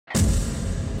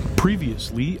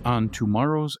Previously on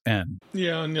Tomorrow's End.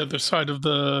 Yeah, on the other side of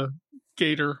the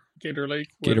Gator Lake.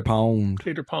 Gator Pond.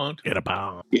 Gator Pond. Gator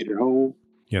Pond. Gator Hole.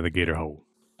 Yeah, the Gator Hole.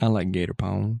 I like Gator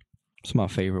Pond. It's my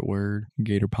favorite word.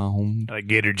 Gator Pond. I like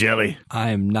Gator Jelly. I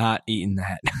am not eating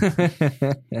that.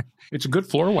 It's a good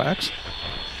floor wax.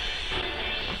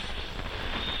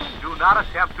 Do not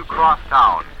attempt to cross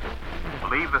town.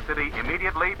 Leave the city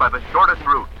immediately by the shortest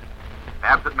route.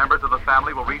 Absent members of the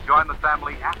family will rejoin the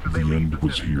family after they The leave end the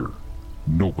was city. here.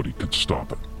 Nobody could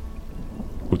stop it.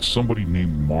 But somebody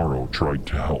named Morrow tried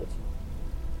to help.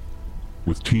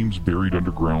 With teams buried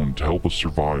underground to help us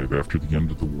survive after the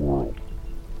end of the world.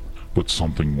 But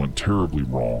something went terribly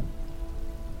wrong.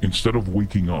 Instead of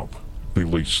waking up, they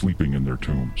lay sleeping in their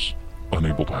tombs,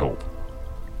 unable to help.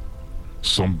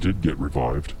 Some did get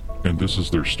revived, and this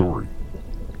is their story.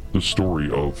 The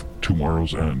story of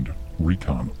Tomorrow's End,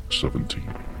 Recon 17.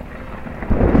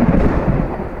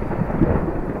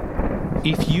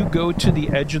 If you go to the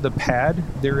edge of the pad,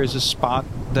 there is a spot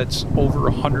that's over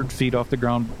 100 feet off the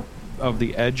ground of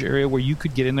the edge area where you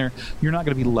could get in there. You're not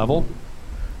going to be level.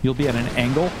 You'll be at an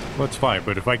angle. Well, that's fine,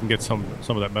 but if I can get some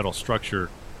of that metal structure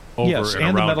over Yes, and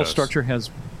and the around metal us, structure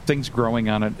has things growing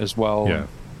on it as well. Yeah.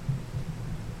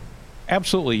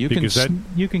 Absolutely. Because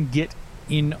You can get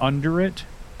in under it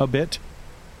a bit.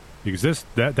 because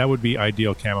that would be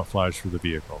ideal camouflage for the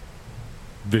vehicle,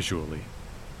 visually.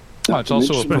 Oh, it's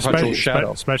also a mention- perpetual Especially,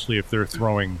 shadow. especially if they're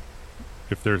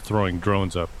throwing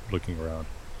drones up looking around.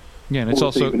 Yeah, and it's Or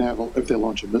if they also even have, if they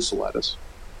launch a missile at us.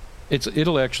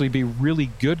 it'll actually be really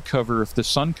good cover if the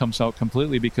sun comes out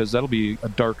completely, because that'll be a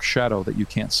dark shadow that you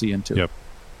can't see into. Yep.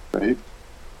 Right?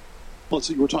 Let's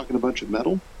see, we're talking a bunch of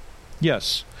metal.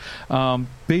 Yes. Would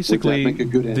Basically, that make a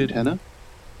good the- antenna?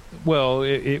 Well,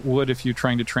 it would if you're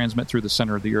trying to transmit through the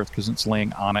center of the Earth, because it's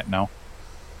laying on it now.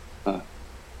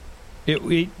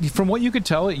 From what you could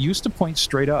tell, it used to point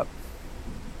straight up,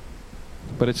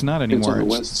 but it's not It's anymore. on the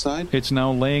west side? It's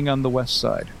now laying on the west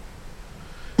side,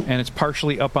 and it's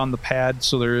partially up on the pad,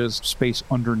 so there is space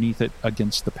underneath it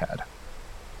against the pad,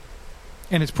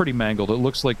 and it's pretty mangled. It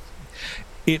looks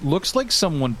like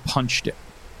someone punched it.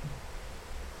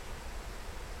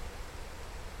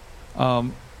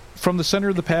 From the center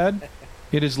of the pad,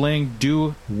 it is laying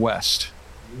due west.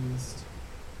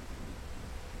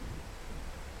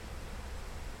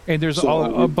 And there's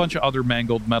So, a bunch of other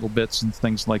mangled metal bits and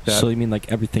things like that. So you mean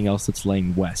like everything else that's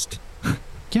laying west?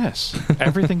 Yes,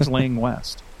 everything's laying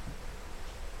west.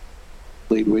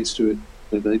 Laid waste to it.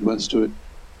 They laid west to it.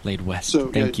 Laid west. So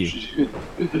Thank you.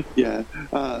 Yeah.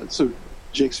 So,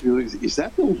 Jake's feeling, is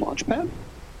that the launch pad?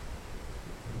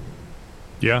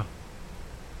 Yeah.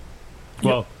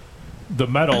 Well, the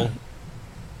metal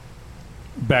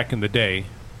back in the day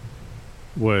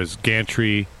was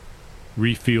gantry,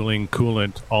 refueling,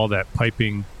 coolant, all that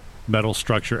piping, metal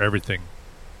structure, everything.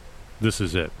 This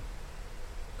is it.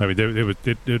 I mean,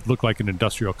 it looked like an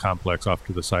industrial complex off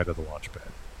to the side of the launch pad.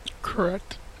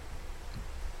 Correct.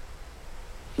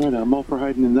 Right, I'm all for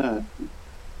hiding in that.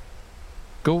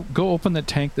 Go open the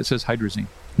tank that says hydrazine.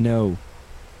 No.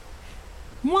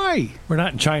 Why? We're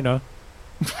not in China.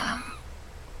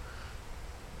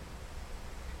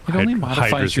 It only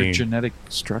modifies your Hydrazine. genetic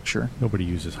structure. Nobody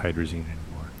uses hydrazine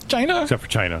anymore, China. except for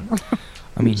China,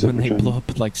 I mean, Except when for they China. blow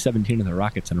up like 17 of the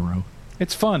rockets in a row.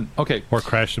 It's fun. Okay, or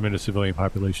crash them into civilian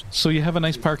populations. so you have a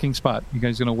nice parking spot. You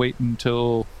guys gonna wait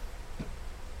until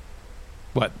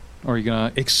what? Or are you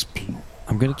gonna explode?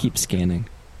 I'm going to keep scanning.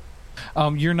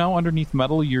 You're now underneath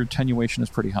metal. Your attenuation is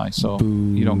pretty high, so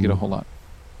Boo. you don't get a whole lot.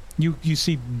 You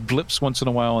see blips once in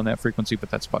a while in that frequency, but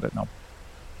that's about it now.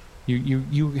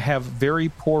 You have very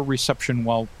poor reception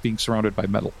while being surrounded by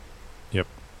metal. Yep.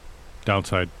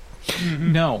 Downside.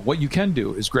 Now, what you can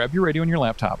do is grab your radio and your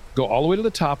laptop, go all the way to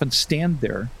the top, and stand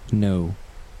there. No.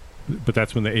 But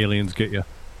that's when the aliens get you.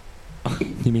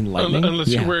 You mean lightning? Unless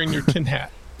Yeah. you're wearing your tin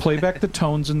hat. Play back the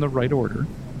tones in the right order.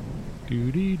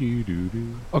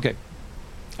 Do-dee-doo-doo-doo. Okay.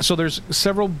 So there's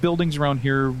several buildings around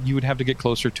here you would have to get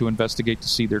closer to investigate to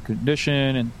see their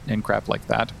condition and crap like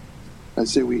that. I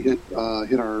say we hit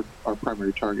our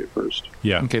primary target first.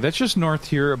 Yeah. Okay, that's just north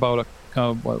here about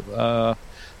I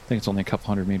think it's only a couple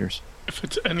hundred meters. If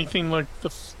it's anything like the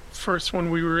first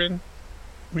one we were in,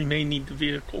 we may need the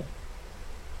vehicle.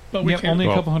 But we Yep, can, only a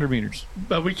Well- couple hundred meters.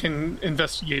 but we can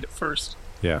investigate it first.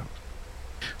 Yeah.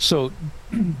 So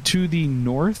to the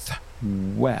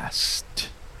northwest,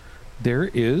 there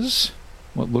is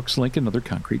what looks like another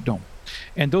concrete dome.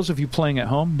 And those of you playing at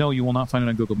home, no, you will not find it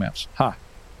on Google Maps. Ha.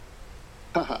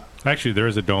 Haha. Actually, there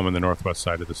is a dome in the northwest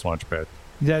side of this launch pad.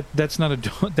 That's not a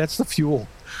dome. That's the fuel.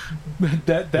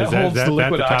 that Is holds the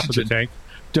liquid the top oxygen. of the tank?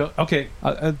 Okay,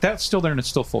 that's still there and it's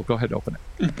still full. Go ahead, open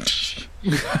it.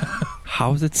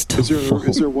 How is it still Is full?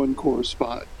 there one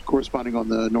corresponding on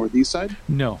the northeast side?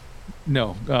 No.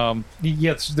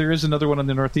 Yes, there is another one on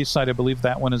the northeast side. I believe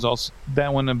that one is also.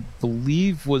 That one, I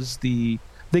believe, was the.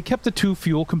 They kept the two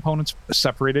fuel components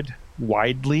separated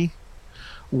widely.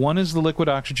 One is the liquid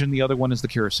oxygen. The other one is the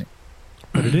kerosene.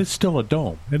 But it is still a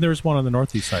dome, and there's one on the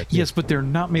northeast side, too. Yes, but they're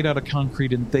not made out of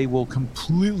concrete, and they will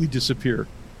completely disappear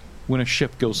when a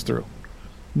ship goes through.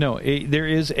 No, there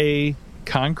is a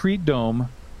concrete dome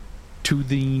to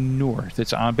the north.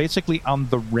 It's basically on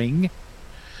the ring,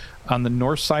 on the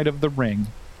north side of the ring.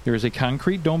 There is a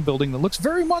concrete dome building that looks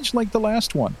very much like the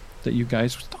last one that you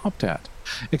guys stopped at,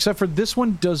 except for this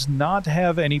one does not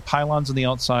have any pylons on the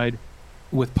outside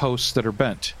with posts that are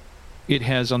bent. It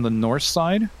has on the north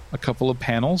side a couple of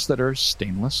panels that are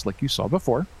stainless, like you saw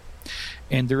before.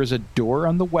 And there is a door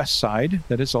on the west side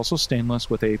that is also stainless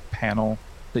with a panel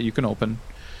that you can open.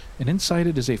 And inside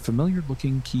it is a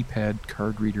familiar-looking keypad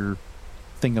card reader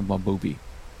thingamabooby.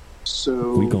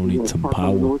 So We gonna need some park on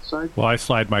power. the north side? Well, I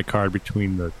slide my card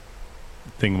between the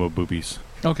thingamaboobies.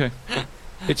 Okay.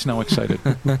 It's now excited.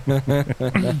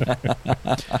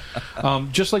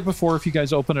 Just like before, if you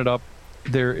guys open it up,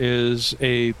 there is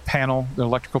a panel, the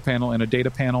electrical panel, and a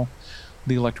data panel.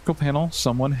 The electrical panel,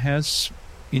 someone has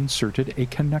inserted a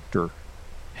connector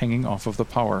hanging off of the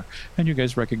power, and you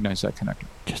guys recognize that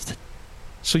connector.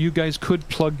 So you guys could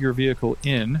plug your vehicle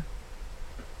in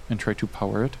and try to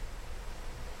power it.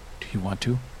 Do you want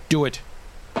to? Do it.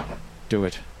 Do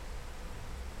it.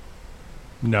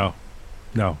 No.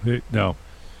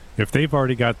 If they've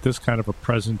already got this kind of a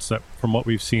presence, that from what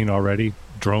we've seen already,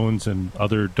 drones and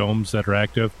other domes that are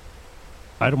active,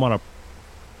 I don't want to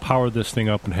power this thing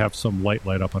up and have some light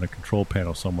up on a control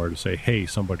panel somewhere to say, hey,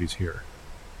 somebody's here.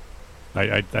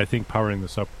 I think powering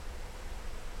this up,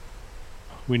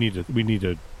 we need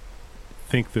to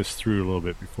think this through a little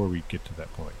bit before we get to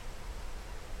that point.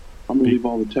 I'm going to leave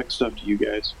all the tech stuff to you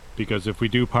guys. Because if we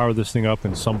do power this thing up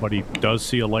and somebody does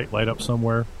see a light up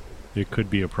somewhere, it could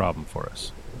be a problem for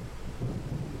us.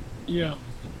 Yeah.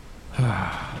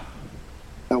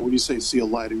 Now, when you say see a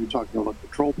light, are you talking about a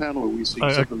control panel, or are we seeing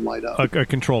something light up? A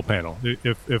control panel.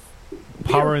 If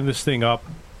powering this thing up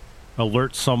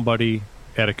alerts somebody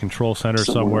at a control center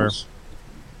somewhere, else.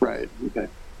 Right, okay.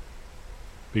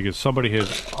 because somebody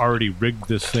has already rigged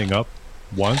this thing up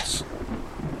once.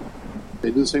 They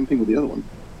did the same thing with the other one.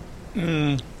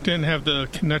 Didn't have the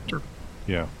connector.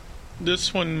 Yeah.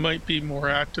 This one might be more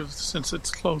active since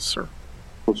it's closer.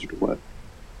 Closer to what?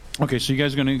 Okay, so you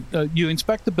guys are going to... you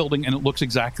inspect the building, and it looks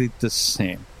exactly the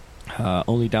same.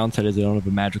 Only downside is I don't have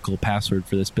a magical password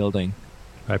for this building.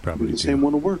 I probably The do. same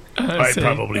one will work. I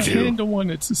probably do. 10 to 1,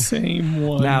 it's the same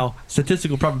one. Now,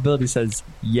 statistical probability says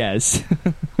yes.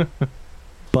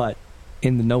 But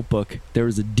in the notebook, there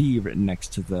was a D written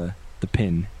next to the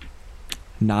pin.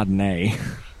 Not an A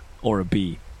or a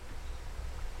B.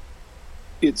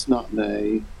 It's not an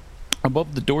A.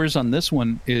 Above the doors on this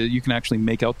one, you can actually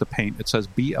make out the paint. It says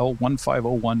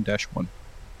BL1501-1.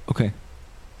 Okay.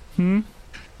 I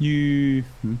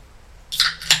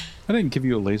didn't give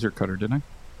you a laser cutter, did I?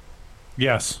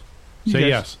 Yes. You Say guys-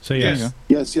 yes. Say There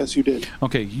yes. you Yes, you did. go.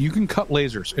 Okay, you can cut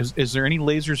lasers. Is there any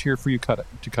lasers here for you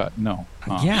to cut? No.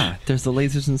 Yeah, there's the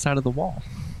lasers inside of the wall.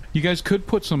 You guys could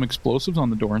put some explosives on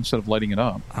the door instead of lighting it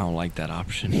up. I don't like that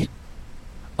option.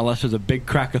 Unless there's a big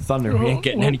crack of thunder, we ain't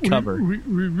getting any we- cover. We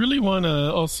really want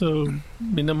to also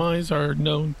minimize our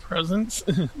known presence.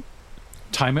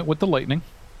 Time it with the lightning.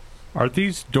 Are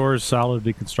these doors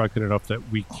solidly constructed enough that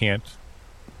we can't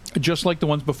Just like the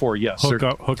ones before, yes.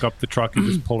 hook up the truck and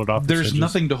just pull it off? the There's hinges?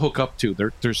 nothing to hook up to.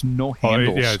 There's no Oh,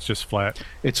 handles. yeah, it's just flat.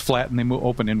 It's flat and they move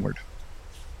open inward.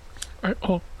 All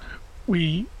right,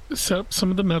 we set up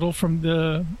some of the metal from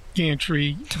the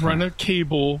gantry, run a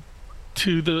cable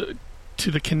to the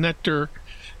connector,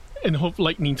 and hope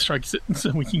lightning strikes it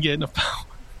so we can get enough power.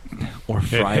 Or It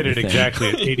fry hit it everything. exactly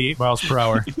at 88 miles per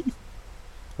hour.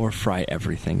 Or fry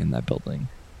everything in that building.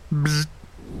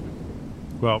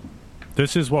 Well,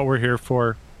 this is what we're here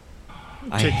for.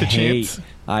 Take the chance.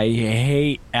 I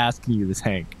hate asking you this,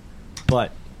 Hank.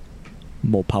 But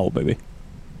more power, baby.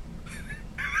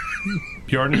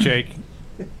 Bjorn and Jake,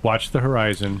 watch the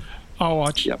horizon. I'll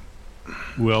watch. Yep.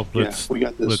 Will, let's we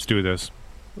got this. let's do this.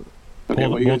 Okay,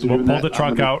 Pull, while you guys are we'll doing pull that, the I'm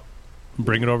truck gonna- out,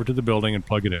 bring it over to the building, and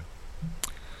plug it in.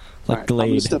 Like All right, I'm going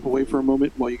to Glade. step away for a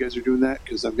moment while you guys are doing that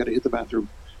because I've got to hit the bathroom.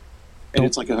 And Don't-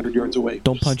 it's like 100 yards away.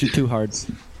 Don't punch it too hard.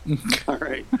 All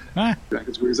right. Back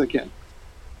as quick as I can.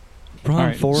 Run, All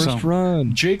right, Forrest, so-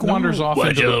 run. Jake wanders off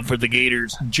into for the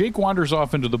gators. Jake wanders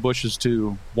off into the bushes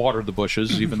to water the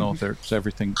bushes, even though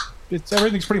everything's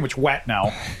pretty much wet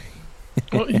now.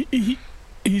 Well,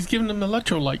 he's giving them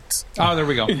electrolytes. Oh, there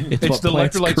we go. It's what the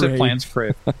plants electrolytes that crave. plants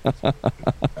crave.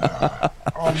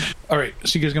 All right,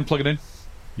 so you guys gonna plug it in?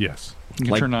 Yes. You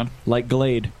can turn it on. Like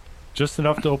Glade. Just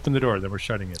enough to open the door, then we're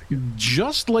shutting it again.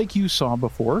 Just like you saw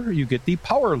before, you get the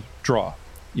power draw.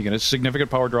 You get a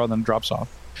significant power draw, then it drops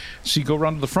off. So you go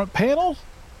around to the front panel,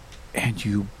 and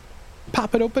you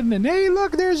pop it open, and hey,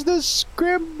 look, there's the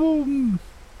scrim.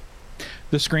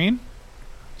 The screen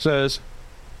says,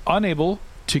 unable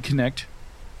to connect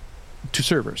to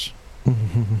servers.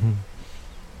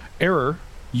 Error,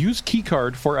 use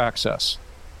keycard for access.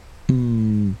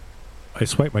 I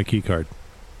swipe my key card.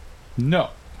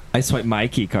 No. I swipe my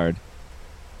key card.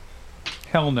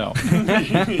 Hell no.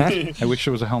 I wish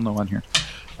there was a hell no on here.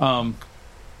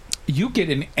 You get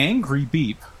an angry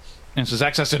beep, and it says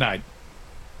access denied.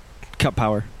 Cut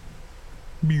power.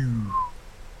 You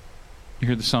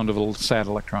hear the sound of a little sad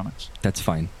electronics. That's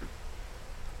fine.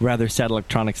 Rather sad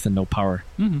electronics than no power.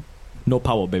 Mm-hmm. No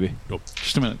power, baby.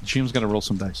 Just a minute. Jim's got to roll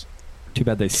some dice. Too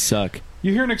bad they suck.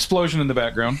 You hear an explosion in the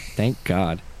background. Thank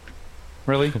God.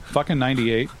 Really? Fucking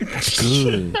 98.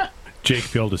 Good. Jake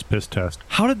failed his piss test.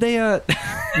 How did they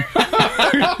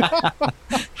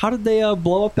How did they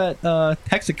blow up that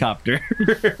hexacopter?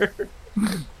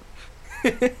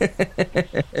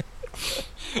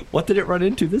 What did it run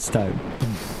into this time?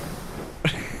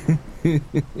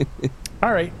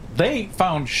 All right. They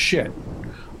found shit.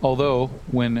 Although,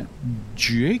 when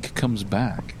Jake comes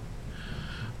back,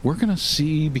 we're going to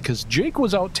see, because Jake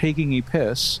was out taking a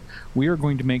piss, we are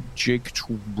going to make Jake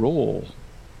roll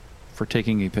for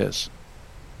taking a piss.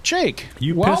 Jake,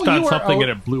 You while pissed on were something out-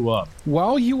 and it blew up.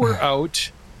 While you were out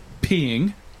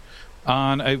peeing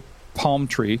on a palm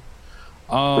tree,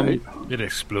 Right. It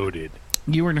exploded.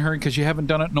 you were in a hurry because you haven't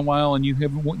done it in a while, and you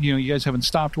guys haven't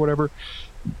stopped, or whatever.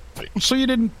 So you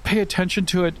didn't pay attention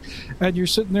to it, and you're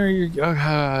sitting there,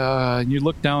 and you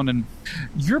look down, and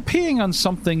you're peeing on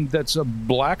something that's a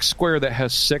black square that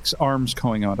has 6 arms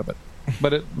coming out of it.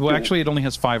 But actually, it only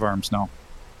has 5 arms now.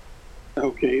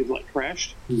 Okay, it's like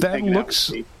crashed. That Hanging out looks-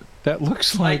 with me. That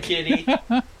looks like kitty.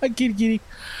 a kitty.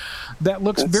 That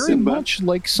looks That's very Simba. much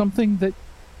like something that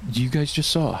you guys just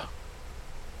saw.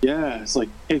 Yeah, it's like,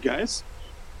 hey guys,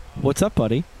 What's up,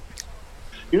 buddy?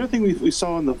 you know the thing we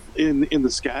saw in the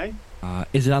sky?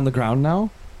 Is it on the ground now?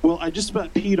 Well, I just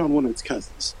about peed on one of its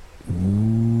cousins.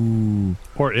 Ooh.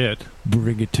 Or it.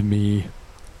 Bring it to me.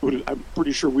 I'm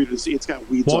pretty sure it's got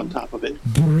weeds What? on top of it.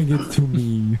 Bring it to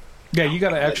me. Yeah, you got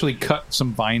to actually cut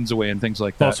some vines away and things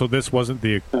like that. Also, this wasn't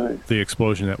the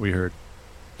explosion that we heard.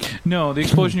 No, the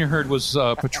explosion you heard was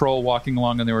patrol walking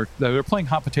along, and they were playing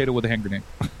hot potato with a hand grenade.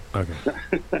 Okay.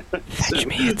 Fetch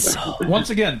me its soul. Once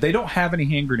again, they don't have any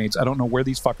hand grenades. I don't know where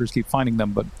these fuckers keep finding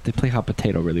them, but They play hot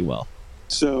potato really well.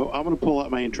 So I'm going to pull out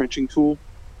my entrenching tool.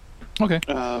 okay.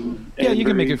 Yeah, you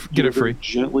can get it free.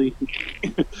 Gently,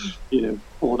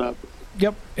 pull it up.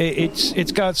 Yep,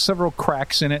 it's got several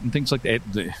cracks in it and things like that.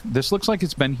 This looks like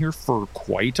it's been here for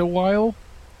quite a while.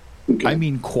 Okay. I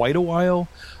mean, quite a while.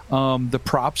 The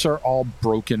props are all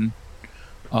broken.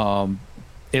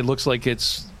 It looks like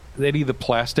any of the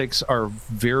plastics are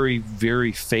very,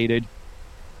 very faded.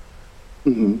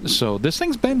 Mhm. So this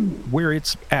thing's been where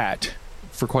it's at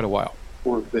for quite a while.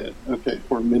 For a bit. Okay,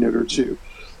 for a minute or two.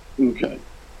 Okay.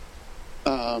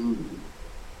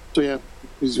 So yeah,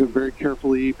 he's going to very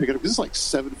carefully pick it up. This is like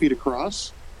 7 feet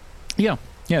across. Yeah,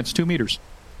 it's 2 meters.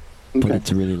 But Okay.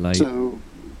 it's really light. So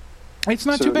It's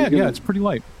not So too bad. you're Yeah, gonna- it's pretty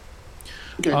light.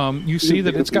 okay. You see You're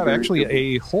that gonna it's be got very actually careful.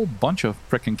 a whole bunch of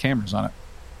frickin' cameras on it.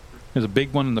 There's a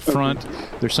big one in the front.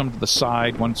 There's some to the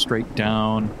side, one straight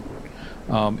down.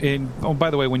 And by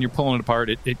the way, when you're pulling it apart,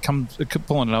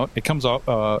 pulling it out. It comes out.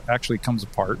 Actually, comes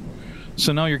apart.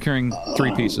 So now you're carrying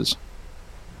 3 pieces.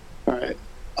 All right.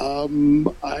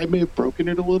 I may have broken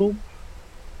it a little.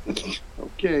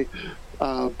 Okay.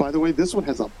 By the way, this one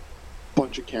has a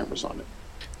bunch of cameras on it.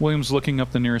 William's looking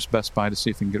up the nearest Best Buy to see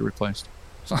if he can get it replaced.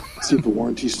 See if the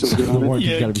warranty's still good The on it. warranty's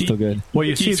Yeah, got to be still good. Well,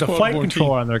 you Key see, the squad flight warranty.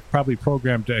 controller on there probably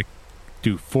programmed to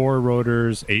do 4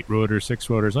 rotors, 8 rotors, 6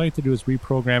 rotors. All you have to do is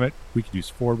reprogram it. We could use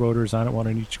 4 rotors on it, one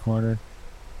in each corner.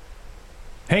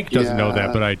 Hank doesn't know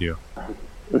that, but I do.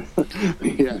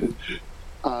 Yeah.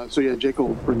 So yeah, Jake will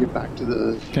bring it back to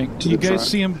the. Okay, to you the guys truck.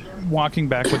 see him walking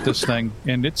back with this thing,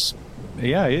 and it's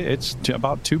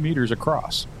about 2 meters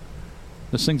across.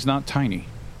 This thing's not tiny.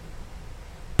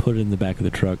 Put it in the back of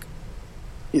the truck.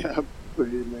 Yeah. Put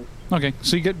it in there. Okay,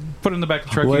 so you get put it in the back of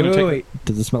the truck. Wait, you're wait, gonna wait.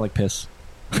 Does it smell like piss?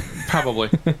 Probably.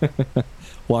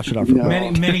 Wash it off. For No.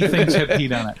 Many things have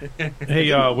heat on it.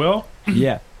 Hey, Will,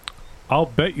 Yeah. I'll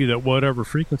bet you that whatever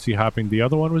frequency hopping the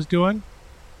other one was doing,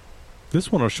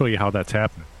 this one will show you how that's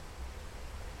happening.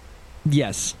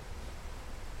 Yes.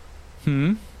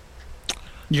 You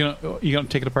gonna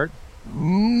take it apart?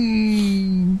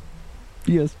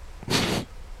 Yes.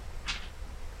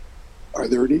 Are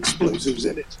there any explosives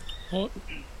in it? Well,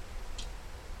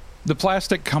 The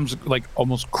plastic comes like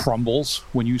almost crumbles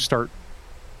when you start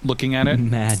looking at it,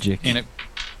 Magic. and it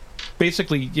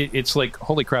basically it's like,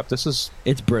 holy crap, this is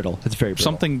It's brittle. It's very brittle.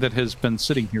 something that has been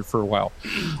sitting here for a while.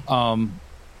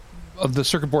 The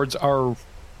circuit boards are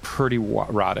pretty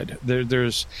rotted.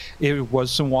 It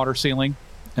was some water sealing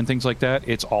and things like that.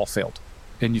 It's all failed,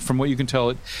 and from what you can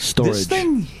tell, Storage. this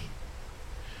thing.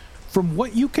 From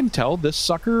what you can tell, this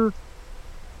sucker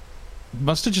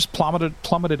must have just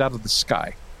plummeted out of the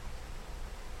sky.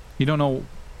 You don't know.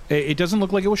 It doesn't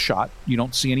look like it was shot. You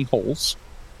don't see any holes.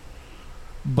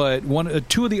 But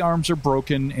two of the arms are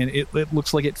broken, and it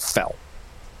looks like it fell.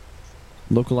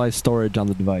 Localized storage on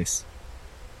the device.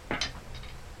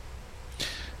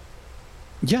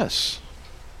 Yes.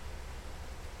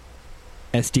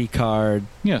 SD card.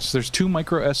 Yes, there's 2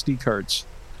 micro SD cards.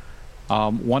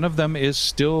 One of them is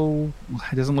still...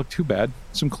 It doesn't look too bad.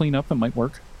 Some cleanup, it might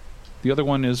work. The other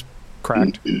one is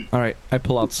cracked. All right. I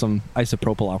pull out some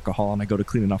isopropyl alcohol and I go to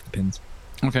cleaning off the pins.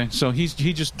 Okay, so he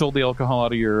just stole the alcohol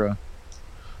out of your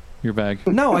bag.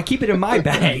 No, I keep it in my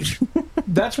bag.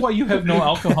 That's why you have no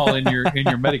alcohol in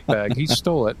your medic bag. He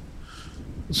stole it.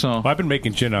 So Well, I've been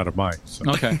making gin out of mine. So.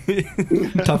 okay,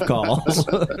 Tough call.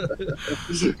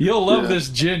 you'll love this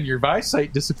gin. Your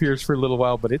eyesight disappears for a little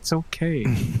while, but it's okay.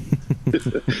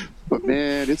 But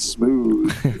man, it's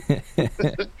smooth.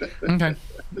 Okay.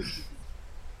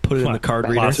 Put it in the card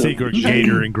My reader. secret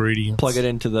gator ingredients. Plug it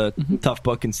into the Tough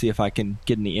Book and see if I can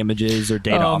get any images or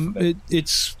data off of it.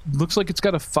 It's looks like it's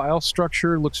got a file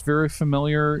structure. Looks very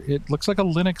familiar. It looks like a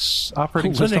Linux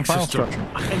operating system file structure.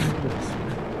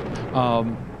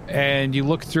 And you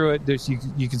look through it.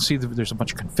 You can see that there's a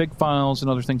bunch of config files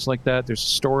and other things like that. There's a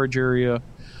storage area.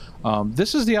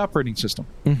 This is the operating system.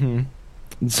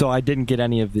 Mm-hmm. So I didn't get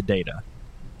any of the data.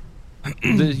 I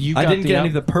didn't I didn't get any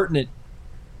of the pertinent,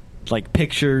 like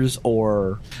pictures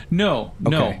or. No.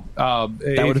 Okay. If would've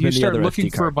you been the start other looking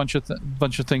SD for a card.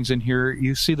 bunch of things in here,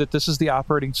 you see that this is the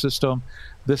operating system.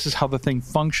 This is how the thing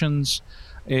functions.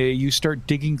 You start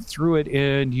digging through it,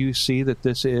 and you see that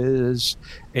this is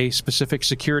a specific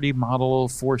security model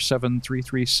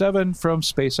 47337 from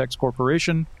SpaceX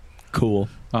Corporation. Cool.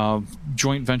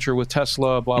 Joint venture with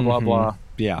Tesla, blah, blah, Mhm. blah.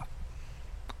 Yeah.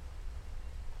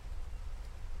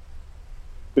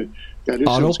 Autopilot?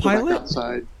 Autopilot?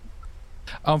 Outside.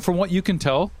 From what you can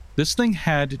tell, this thing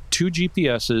had 2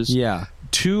 GPSs, Yeah.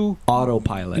 2...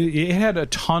 Autopilot. It had a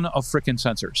ton of frickin'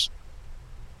 sensors.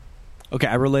 Okay,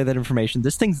 I relay that information.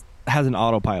 This thing has an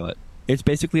autopilot. It's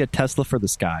basically a Tesla for the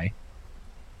sky.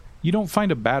 You don't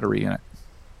find a battery in it.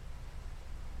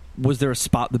 Was there a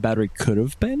spot the battery could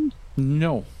have been?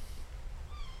 No.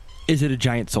 Is it a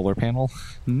giant solar panel?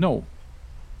 No.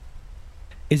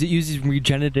 Is it using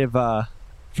regenerative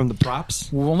from the props?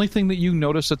 The only thing that you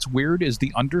notice that's weird is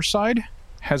the underside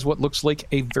has what looks like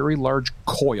a very large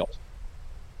coil.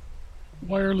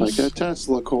 wireless. Like a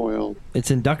Tesla coil. It's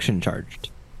induction charged.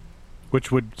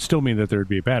 Which would still mean that there would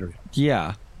be a battery.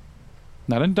 Yeah.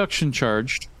 Not induction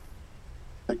charged.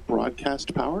 Like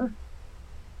broadcast power?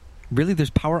 Really? There's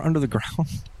power under the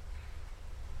ground?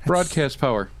 Broadcast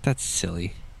power. That's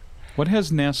silly. What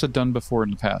has NASA done before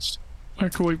in the past?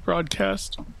 Microwave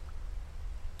broadcast.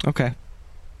 Okay.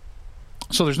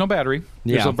 So there's no battery.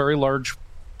 There's Yeah. a very large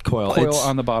Coil. coil It's-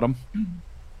 on the bottom.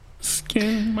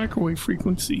 Scan microwave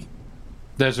frequency.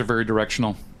 Those are very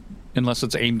directional. Unless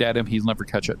it's aimed at him, he'll never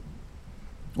catch it.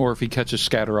 Or if he catches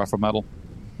scatter off a metal.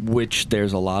 which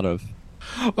there's a lot of.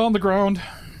 On the ground.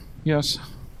 Yes.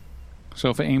 So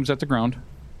if it aims at the ground.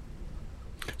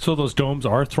 So those domes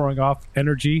are throwing off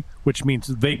energy, which means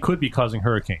they could be causing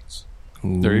hurricanes.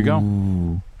 There you go.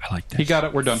 Ooh, I like that. He got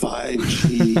it. We're done.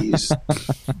 5Gs.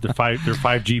 They're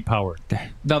 5G powered.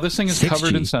 Now this thing is 6G.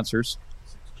 covered in sensors.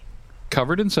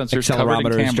 Covered in sensors. Covered in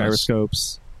Accelerometers, cameras.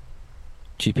 gyroscopes,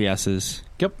 GPSs.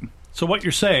 Yep. So what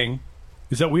you're saying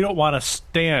is that we don't want to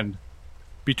stand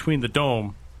between the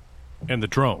dome and the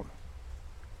drone.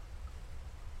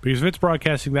 Because if it's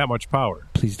broadcasting that much power,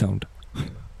 Please don't.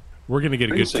 we're going to get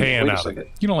a Wait a good second, tan wait a out of it.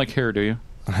 second. You don't like hair, do you?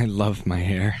 I love my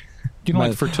hair. You don't My-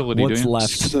 like fertility, What's do you? left?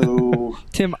 So,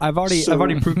 Tim, I've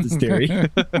already proved this theory.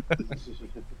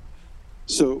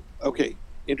 okay,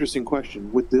 interesting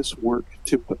question. Would this work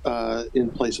to in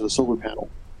place of a solar panel?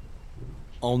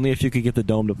 Only if you could get the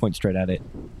dome to point straight at it.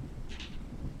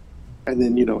 And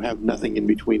then, have nothing in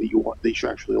between that you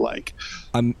actually like.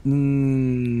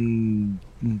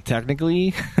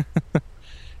 Technically,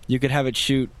 you could have it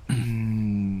shoot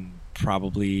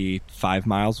probably 5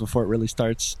 miles before it really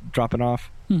starts dropping off.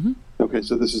 Mm-hmm. Okay,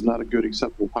 so this is not a good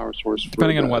acceptable power source.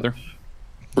 Depending on weather.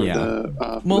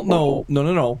 No.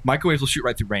 Microwaves will shoot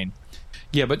right through rain.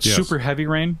 Yeah, but Yes. super heavy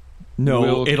rain.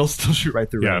 No, it'll still shoot right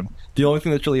through Yeah. rain. The only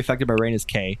thing that's really affected by rain is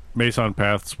K. Meson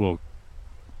paths will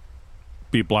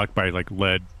be blocked by like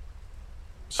lead,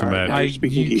 cement,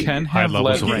 You can high have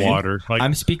levels lead of rain. water. Like,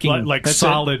 I'm speaking like that's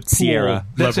solid Sierra.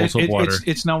 pool That's levels it. of water.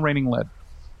 It's now raining lead.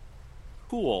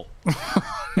 Cool.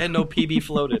 And no PB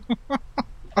floated.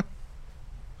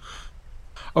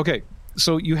 Okay,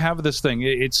 so you have this thing.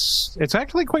 It's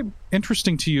actually quite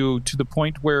interesting to you, to the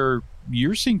point where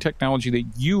you're seeing technology that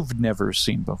you've never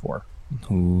seen before.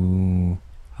 Ooh.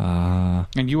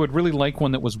 And you would really like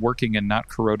one that was working and not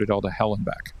corroded all to hell and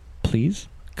back. Please?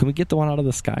 Can we get the one out of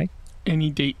the sky? Any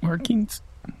date markings?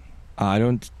 I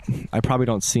probably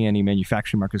don't see any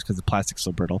manufacturing markers because the plastic's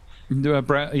so brittle.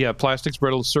 Plastics,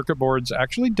 brittle circuit boards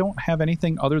actually don't have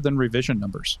anything other than revision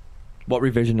numbers. What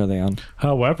revision are they on?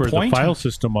 However, Point- the file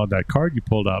system on that card you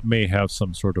pulled out may have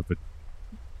some sort of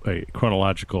a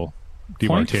chronological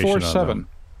demarcation on 0.47. them.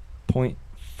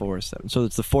 0.47. So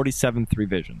it's the 47th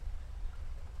revision.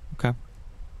 Okay.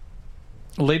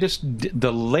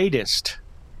 The latest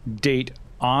date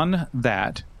on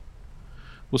that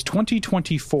was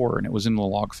 2024, and it was in the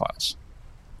log files.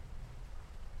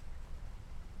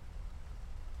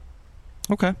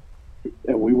 Okay.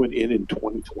 And we went in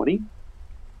 2020?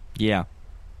 Yeah.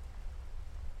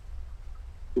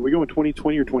 Did we go in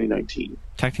 2020 or 2019?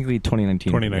 Technically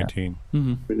 2019. 2019.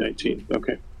 Mm-hmm. 2019,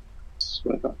 okay. That's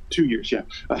what I thought. 2 years, yeah.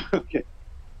 Okay.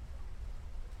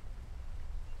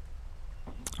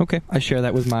 Okay. I share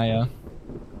that with my...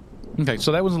 Okay,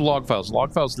 so that was the log files.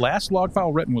 Last log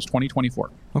file written was 2024.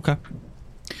 Okay.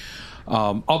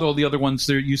 Although the other ones,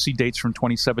 there you see dates from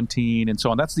 2017 and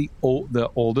so on. That's the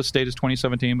oldest date is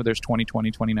 2017, but there's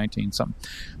 2020, 2019, some.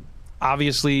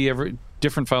 Obviously,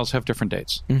 different files have different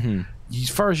dates. Mm-hmm. As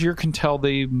far as you can tell,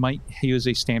 they might use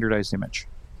a standardized image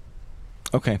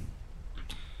Okay.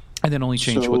 and then only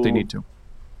change what they need to.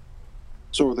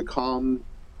 So the COM,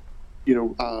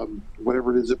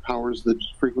 whatever it is that powers the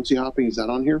frequency hopping, is that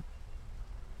on here?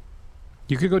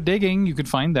 You could go digging. You could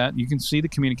find that. You can see the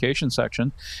communication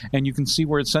section, and you can see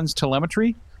where it sends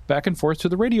telemetry back and forth to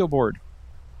the radio board.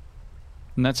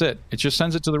 And that's it. It just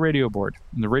sends it to the radio board,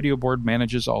 and the radio board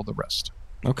manages all the rest.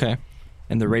 Okay.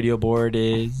 And the radio board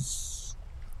is...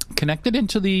 Connected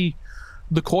into the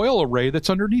coil array that's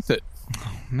underneath it.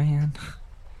 Man.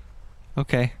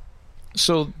 Okay.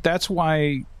 So that's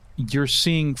why you're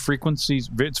seeing frequencies.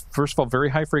 It's, first of all, very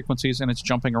high frequencies, and it's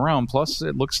jumping around. Plus,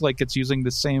 it looks like it's using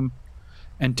the same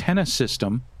antenna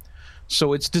system.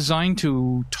 So it's designed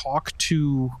to talk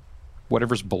to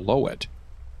whatever's below it.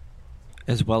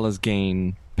 As well as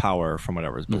gain power from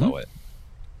whatever's below it.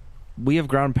 We have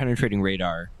ground penetrating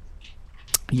radar.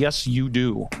 Yes, you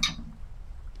do.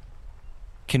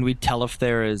 Can we tell if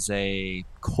there is a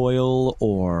coil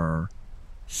or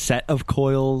set of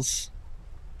coils?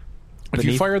 If you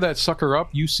beneath? fire that sucker up,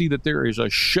 you see that there is a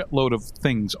shitload of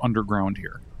things underground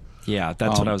here. Yeah,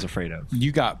 that's what I was afraid of.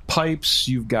 You got pipes,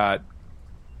 you got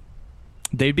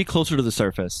They'd be closer to the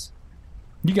surface.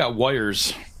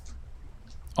 wires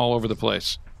all over the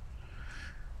place.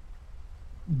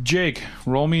 Jake,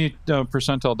 roll me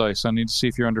percentile dice. I need to see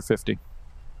if you're under 50.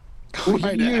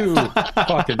 Right. You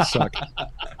fucking suck.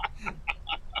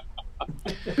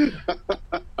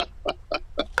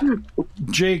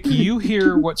 Jake, you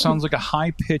hear what sounds like a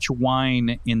high-pitched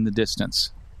whine in the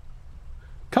distance.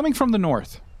 Coming from the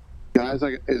north. Guys,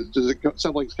 does it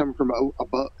sound like it's coming from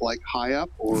above, like high up?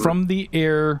 Or From the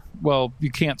air, well, you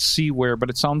can't see where, but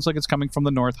it sounds like it's coming from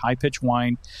the north, high-pitched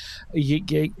whine.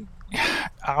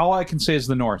 All I can say is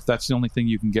the north. That's the only thing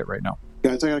you can get right now.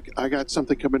 Guys, I got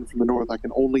something coming from the north. I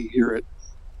can only hear it.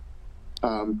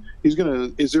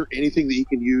 Is there anything that he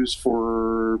can use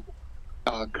for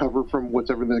cover from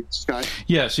whatever in the sky?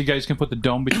 Yeah, so you guys can put the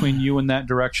dome between you and that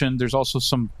direction. There's also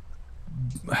some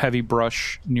heavy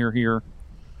brush near here.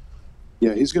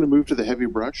 Yeah, he's going to move to the heavy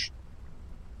brush.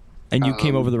 And you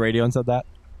came over the radio and said that?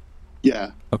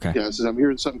 Yeah. Okay. Yeah, it says, I'm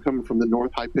hearing something coming from the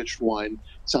north, high-pitched whine.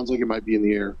 Sounds like it might be in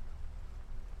the air.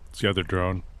 It's the other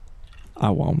drone. I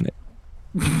want it.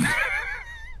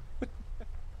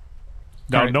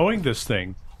 Now, right. knowing this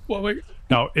thing, Well, wait.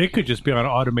 now it could just be on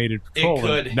automated control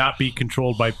could. and not be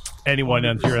controlled by anyone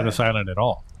here on this island at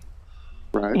all.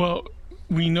 Right? Well,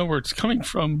 we know where it's coming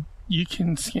from. You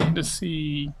can scan to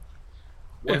see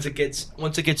Once it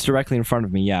gets directly in front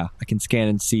of me, yeah, I can scan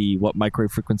and see what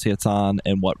microwave frequency it's on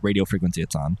and what radio frequency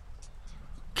it's on.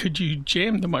 Could you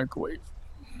jam the microwave?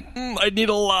 I need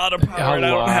a lot of power. A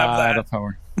lot of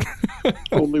power.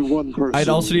 Only one person. I'd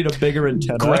also need a bigger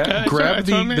antenna Grab that's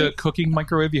what I mean. the cooking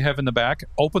microwave you have in the back,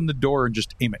 open the door, and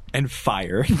just aim it. and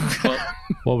fire.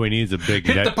 What we need is a big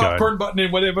Hit net the popcorn gun. button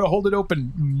and whatever, hold it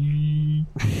open.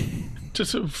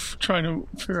 Just trying to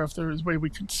figure out if there was a way we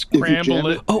could you scramble jam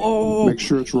it. Oh! Make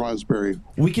sure it's raspberry.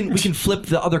 We can flip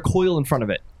the other coil in front of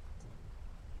it.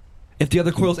 If the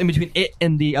other coil's in between it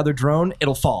and the other drone,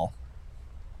 it'll fall.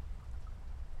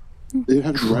 It'd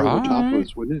have to be right on top of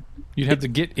us, wouldn't it? You'd have to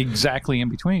get exactly in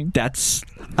between. That's,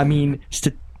 I mean,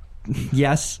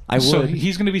 yes, I would. So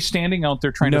he's going to be standing out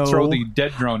there trying to No. throw the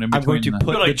dead drone in between. I'm going to the-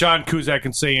 put Like John Cusack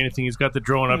can say anything. He's got the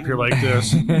drone up here like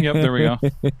this, Yep, there we go.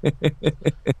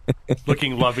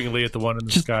 looking lovingly at the one in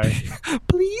the sky.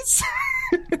 please,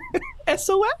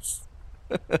 SOS.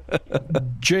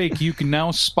 Jake, you can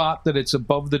now spot that it's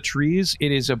above the trees.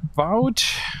 It is about...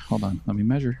 Hold on, let me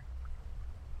measure.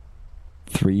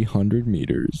 300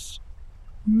 meters.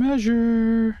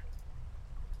 Measure.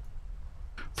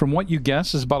 From what you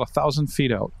guess is about 1,000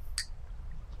 feet out.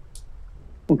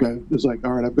 Okay. It's like,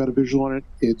 all right, I've got a visual on it.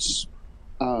 It's,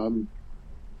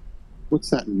 what's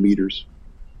that in meters?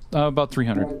 About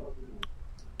 300.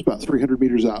 It's about 300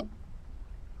 meters out.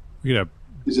 We could have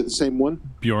Is it the same one?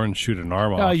 Bjorn shoot an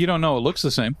arm off. You don't know. It looks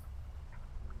the same.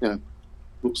 Yeah.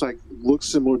 Looks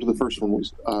similar to the first one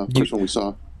we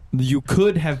saw. You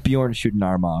could have Bjorn shoot an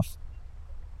arm off,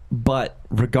 but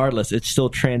regardless, it's still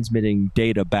transmitting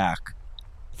data back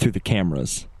through the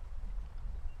cameras.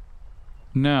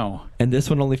 Now, And this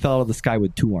one only fell out of the sky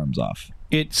with 2 arms off.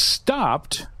 it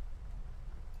stopped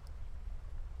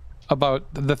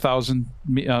about the 1,000,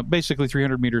 basically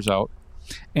 300 meters out,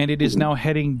 and it is now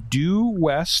heading due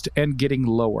west and getting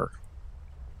lower.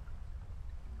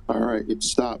 All right. It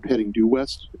stopped heading due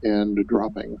west and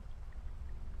dropping.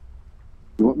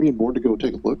 You want me and Bourne to go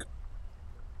take a look?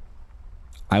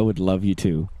 I would love you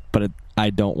to, but I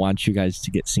don't want you guys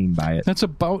to get seen by it. That's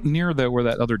about near where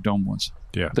that other dome was.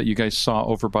 Yeah. That you guys saw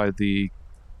over by the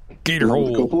gator The one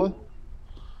with the hole. cupola?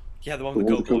 Yeah, the The one with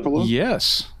the cupola?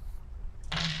 Yes.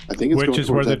 I think it's Which going is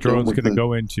where towards the that dome drone's with going to the-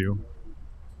 go into.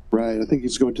 Right. I think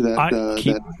he's going to that.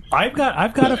 I've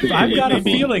got a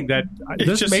feeling that It's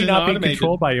this just may an not be automated-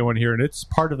 controlled by anyone here, and it's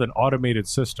part of an automated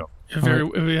system.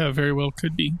 Very well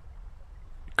could be.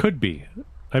 Could be.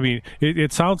 I mean,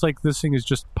 it sounds like this thing is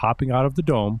just popping out of the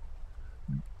dome,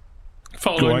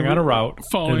 going on a route,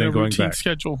 following and then a going routine back.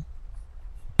 schedule.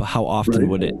 But how often Right.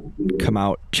 would it come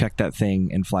out, check that thing,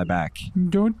 and fly back?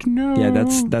 Don't know. Yeah,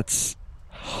 that's.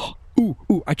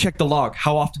 Ooh! I checked the log.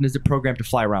 How often is it programmed to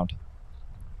fly around?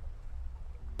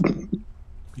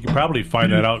 You can probably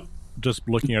find that out just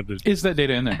looking at Is that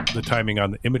data in there? the timing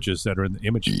on the images that are in the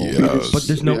image folder. But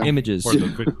there's no Yeah. images Or the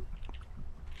vid-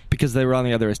 because they were on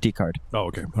the other SD card. oh,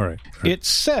 okay. All right. It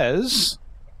says,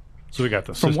 So we got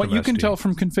the from what system you can SD. tell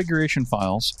from configuration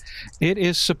files, it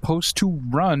is supposed to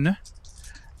run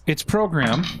its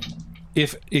program.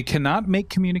 If it cannot make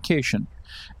communication,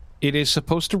 it is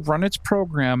supposed to run its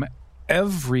program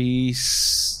every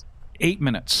 8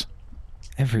 minutes.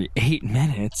 Every 8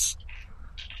 minutes.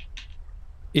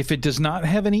 If it does not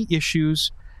have any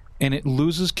issues and it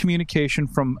loses communication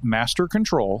from master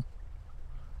control,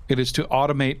 it is to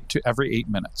automate to every 8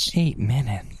 minutes. 8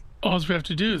 minutes. All we have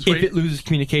to do is If wait. it loses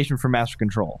communication from master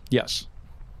control. Yes.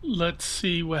 Let's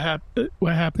see what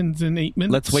happens in 8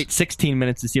 minutes. Let's wait 16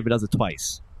 minutes to see if it does it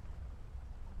twice.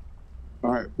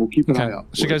 All right. We'll keep an Okay. eye out.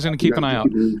 So you guys are going to keep an eye out.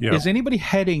 Yeah. Is anybody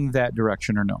heading that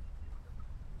direction or no?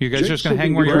 You guys Jake's just going to still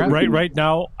hang where gonna you're be at? Right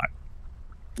now,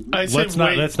 I say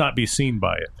wait. let's not be seen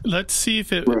by it. Let's see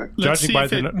if it. Right. Let's Judging see by if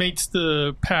the it no- makes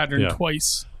the pattern Yeah.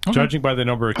 twice. Okay. Judging by the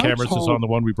number of How cameras that's tall- on the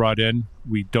one we brought in,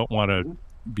 we don't want to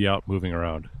be out moving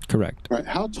around. Correct. All right.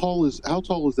 How tall is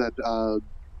that?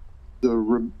 The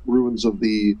ruins of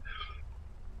the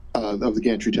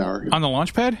gantry tower. On the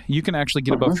launch pad, you can actually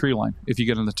get above Uh-huh. tree line if you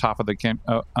get on the top of the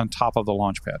on top of the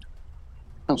launch pad.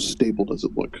 How stable does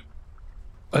it look?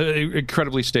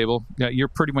 Incredibly stable. Yeah, you're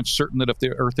pretty much certain that if the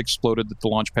Earth exploded, that the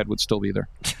launch pad would still be there.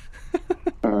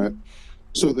 All right.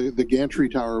 So the gantry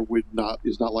tower is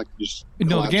not like just No, the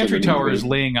collapse gantry underneath tower it. is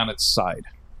laying on its side.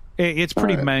 It's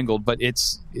pretty Alright. mangled, but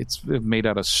it's made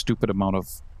out of a stupid amount of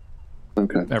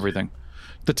Okay. everything.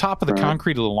 The top of the Right.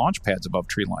 concrete of the launch pad's above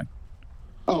tree line.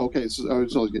 Oh, okay. So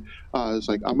it's always good. It's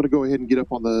like I'm going to go ahead and get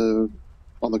up on the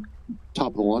top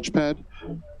of the launch pad.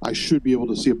 I should be able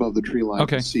to see above the tree line.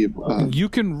 Okay. To see if, You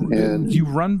can and- you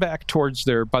run back towards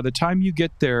there. By the time you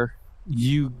get there,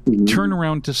 you Mhm. turn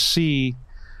around to see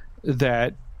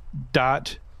that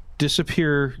dot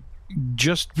disappear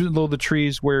just below the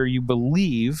trees where you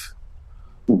believe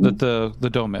that the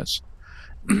dome is.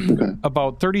 Okay.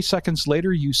 About 30 seconds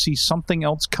later, you see something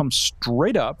else come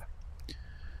straight up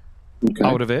Okay.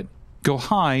 out of it, go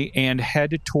high, and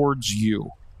head towards you.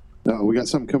 No, we got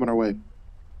something coming our way.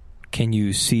 Can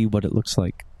you see what it looks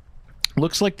like?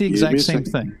 Looks like the Give me exact a same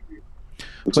second. thing.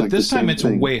 Looks But like this the time same it's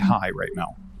thing, way high right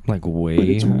now. Like but way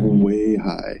it's high? way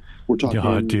high. We're talking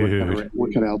Yeah, dude.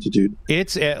 what kind of altitude?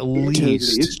 It's at It's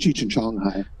least... Cheech and Chong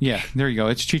high. Yeah, there you go.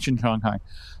 It's Cheech and Chong high.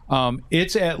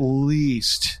 It's at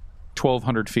least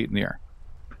 1,200 feet in the air.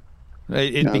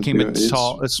 It Sounds became good.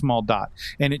 a small dot.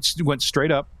 And it went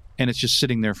straight up, and it's just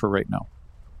sitting there for right now.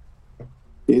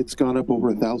 It's gone up over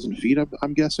 1,000 feet.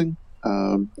 I'm guessing.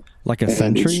 Like a And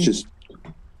sentry? It's just,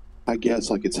 I guess,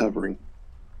 like it's hovering.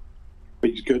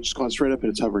 But it's just gone straight up and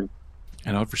it's hovering.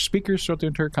 And out for speakers throughout the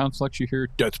entire complex, you hear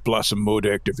Death Blossom mode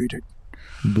activated.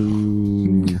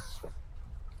 Boo.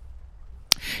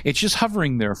 It's just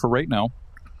hovering there for right now.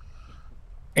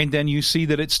 And then you see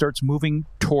that it starts moving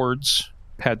towards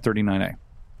Pad 39A,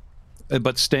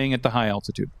 but staying at the high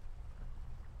altitude.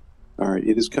 All right,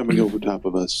 it is coming over top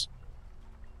of us.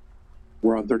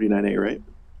 We're on 39A, right?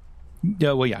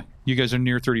 Yeah, well, yeah. You guys are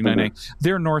near 39A. Okay.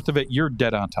 They're north of it. You're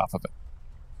dead on top of it.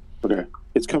 Okay.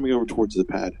 It's coming over towards the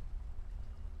pad.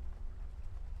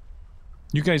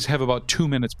 You guys have about 2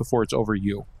 minutes before it's over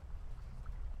you.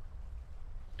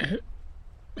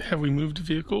 Have we moved the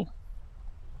vehicle?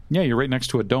 Yeah, you're right next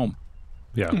to a dome.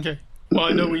 Yeah. Okay. Well,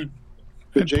 I know we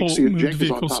But had Jake, moved Jake the is on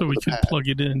vehicle top so of we the could pad. plug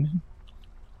it in.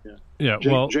 Yeah.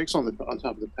 Jake, Well, Jake's on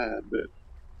top of the pad, but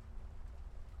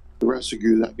the rest of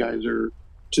you guys are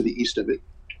to the east of it.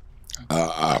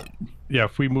 yeah.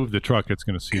 If we move the truck, it's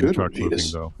going to see the Good truck one, moving,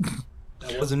 Vetus. though.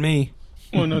 That wasn't me.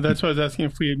 Well, no, that's why I was asking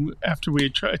if we had, after we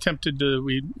had attempted to,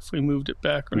 if we moved it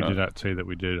back or We not. did not say that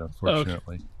we did,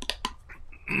 unfortunately.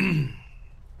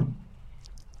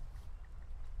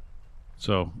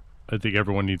 So I think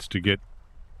everyone needs to get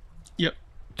Yep.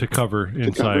 to cover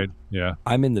inside. cover? Yeah.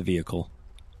 I'm in the vehicle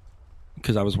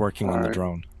because I was working on the Alright.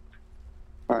 drone.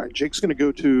 All right, Jake's going to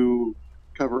go to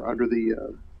cover under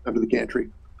the gantry.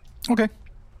 Okay.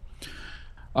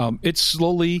 It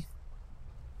slowly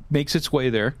makes its way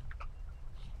there.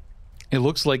 It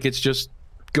looks like it's just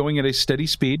going at a steady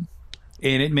speed,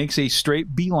 and it makes a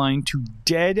straight beeline to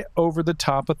dead over the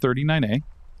top of 39A.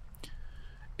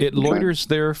 It loiters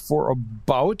there for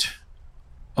about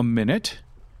a minute,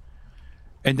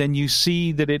 and then you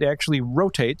see that it actually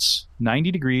rotates 90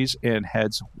 degrees and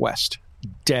heads west,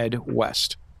 dead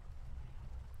west.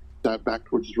 That back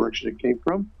towards the direction it came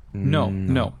from.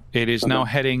 No. It is now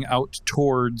heading out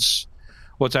towards...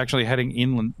 Well, it's actually heading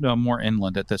inland, more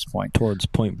inland at this point. Towards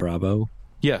Point Bravo.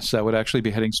 Yes, that would actually be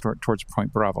heading towards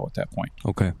Point Bravo at that point.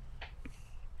 Okay.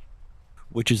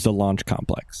 Which is the launch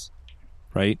complex,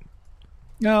 right?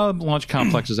 Launch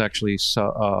complex is actually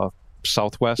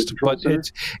southwest, The control but center?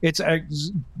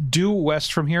 it's due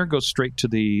west from here, goes straight to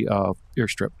the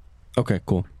airstrip. Okay,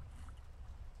 cool.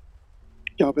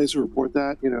 Yeah, I'll basically report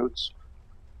that. It's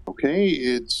okay.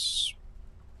 It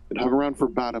hung around for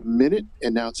about a minute,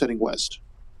 and now it's heading west.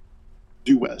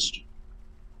 Due west.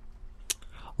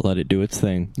 Let it do its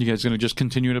thing. You guys going to just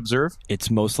continue to observe?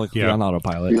 It's most likely Yeah. on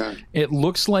autopilot. Yeah. It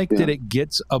looks like that Yeah. it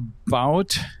gets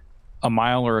about a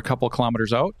mile or a couple of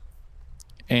kilometers out,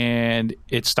 and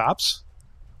it stops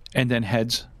and then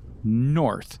heads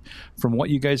north. From what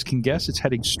you guys can guess, it's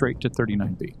heading straight to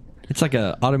 39B. It's like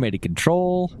a automated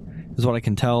control, is what I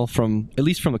can tell from, at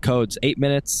least from the codes, 8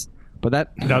 minutes. But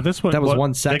that, Now this one that was what-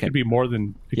 1 That second. could be more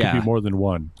than it Yeah. could be more than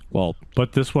one. Well,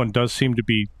 But this one does seem to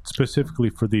be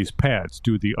specifically for these pads.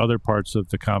 Do the other parts of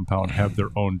the compound have their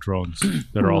own drones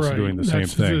that are also Right. doing the same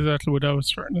That's thing? exactly what I was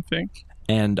starting to think.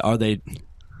 and are they,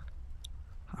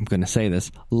 I'm going to say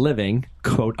this, living,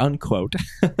 quote unquote,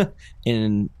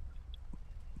 in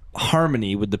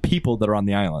harmony with the people that are on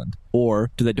the island? Or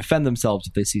do they defend themselves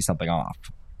if they see something off?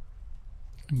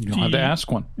 You'll have to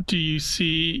ask one. Do you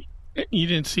see? You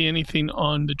didn't see anything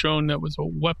on the drone that was a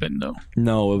weapon, though.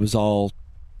 No, it was all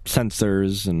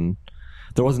sensors, and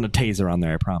there wasn't a taser on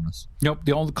there, I promise. Nope.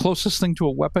 The only closest thing to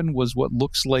a weapon was what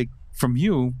looks like, from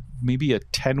you, maybe a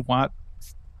 10-watt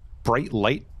bright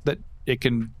light that it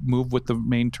can move with the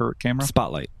main turret camera.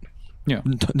 Spotlight. Yeah.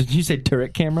 Did you say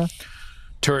turret camera?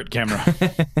 Turret camera.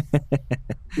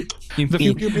 You The-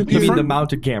 mean, the you mean front- the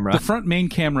mounted camera? The front main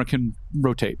camera can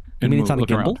rotate. You And mean move, it's on a look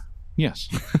gimbal? around. Yes.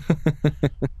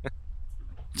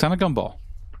 It's on a gumball.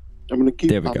 I'm going to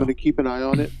There we go. keep an eye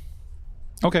on it.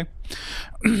 Okay.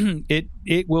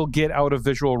 it will get out of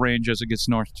visual range as it gets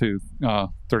north to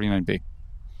 39B.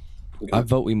 I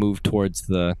vote we move towards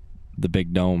the the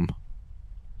big dome.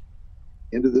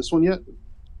 Into this one yet?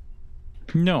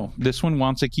 No, this one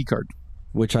wants a key card.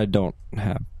 Which I don't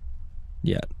have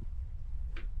yet.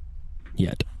 You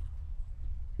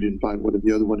didn't find one of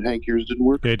the other one. Hank, yours didn't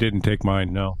work? It didn't take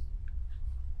mine, no.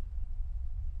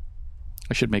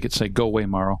 I should make it say, go away,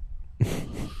 Morrow.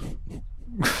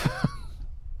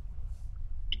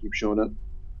 Keep showing up.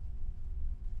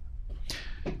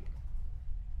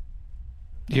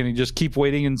 Can you just keep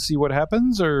waiting and see what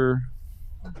happens, or?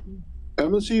 I'm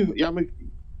gonna see. Yeah, I'm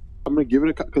gonna give it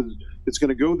a because it's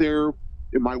gonna go there.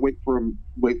 It might wait for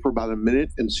about a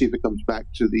minute and see if it comes back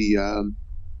to the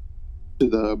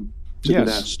the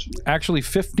nest. Actually,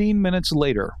 15 minutes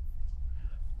later,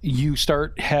 you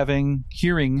start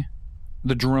hearing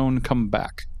the drone come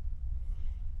back,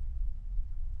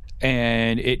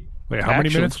 and it. Wait, how many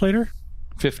minutes later?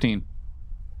 15.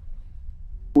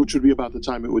 Which would be about the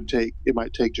time it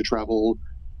might take to travel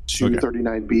to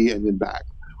 39B and then back.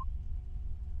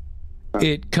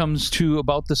 It comes to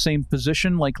about the same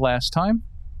position like last time,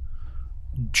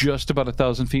 just about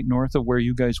 1,000 feet north of where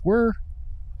you guys were.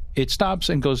 It stops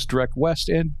and goes direct west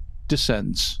and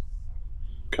descends.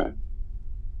 Okay.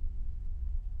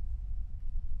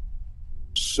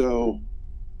 So,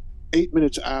 8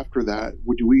 minutes after that,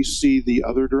 would we see the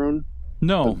other drone?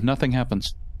 No, nothing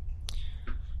happens.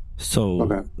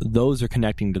 So those are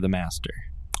connecting to the master,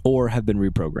 or have been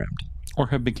reprogrammed, or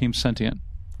have become sentient.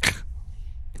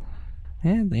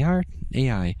 And they are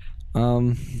AI.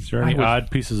 Is there any odd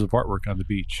pieces of artwork on the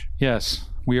beach? Yes,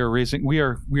 we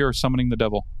are summoning the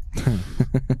devil.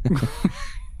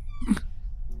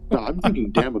 No, I'm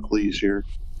thinking Damocles here.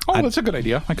 Oh, that's a good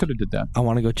idea. I could have did that. I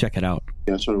want to go check it out.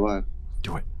 Yeah, so do I.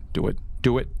 Do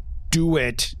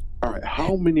it. All right,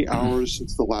 how many hours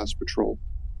since the last patrol?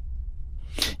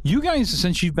 You guys,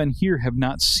 since you've been here, have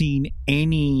not seen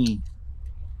any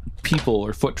people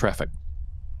or foot traffic.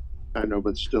 I know,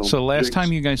 but still. So last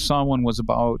time you guys saw one was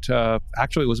about,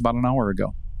 actually it was about an hour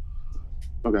ago.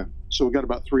 Okay, so we've got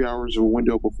about 3 hours of a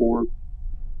window before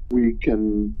we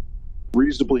can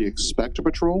reasonably expect a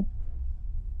patrol.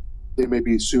 They may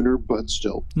be sooner, but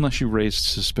still. Unless you raised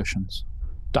suspicions.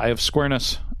 Die of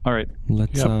squareness. All right.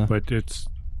 Let's. But it's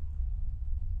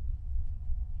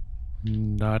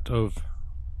not of.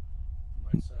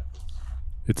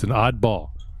 It's an oddball.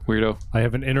 Weirdo. I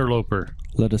have an interloper.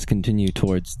 Let us continue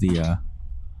towards the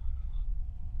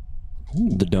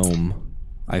dome.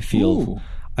 I feel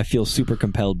super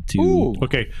compelled to. Ooh.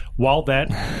 Okay, while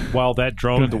that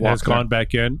drone has gone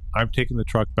back in, I'm taking the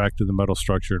truck back to the metal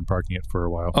structure and parking it for a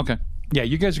while. Okay. Yeah,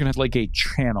 you guys are gonna have like a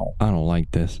channel. I don't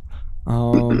like this.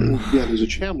 Yeah, there's a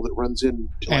channel that runs in,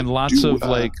 and lots of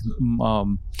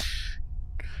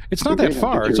it's not that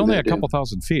far. It's only a couple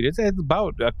thousand feet. It's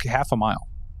about half a mile.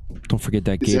 Don't forget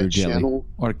that gator jelly. Channel,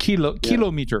 or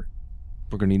kilometer.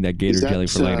 We're gonna need that gator jelly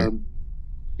for later.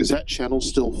 Is that channel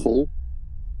still full?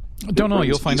 Don't know.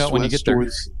 You'll find out when you get there.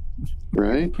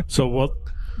 Right. So,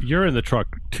 you're in the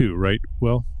truck too, right?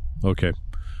 Well, okay.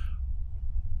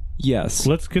 Yes.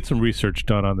 Let's get some research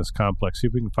done on this complex. See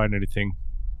if we can find anything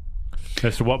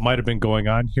as to what might have been going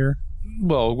on here.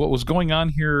 Well, what was going on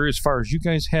here, as far as you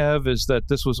guys have, is that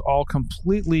this was all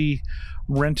completely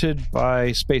rented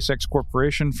by SpaceX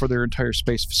Corporation for their entire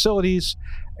space facilities,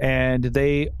 and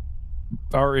they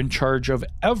are in charge of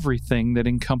everything that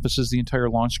encompasses the entire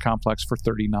launch complex for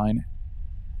 39,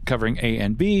 covering A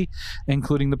and B,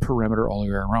 including the perimeter all the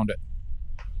way around it.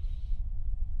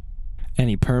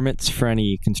 Any permits for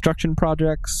any construction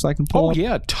projects I can pull up?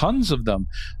 Yeah, tons of them.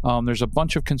 There's a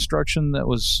bunch of construction that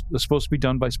was supposed to be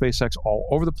done by SpaceX all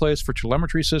over the place for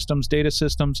telemetry systems, data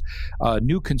systems,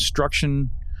 new construction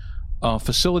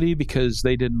facility, because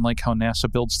they didn't like how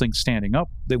NASA builds things standing up.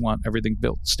 They want everything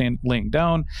built laying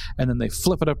down, and then they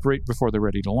flip it up right before they're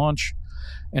ready to launch,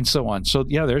 and so on. So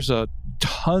yeah, there's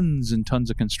tons and tons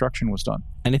of construction was done.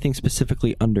 Anything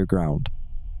specifically underground?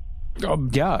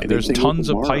 Yeah, there's tons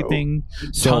of piping,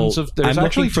 tons of. There's I'm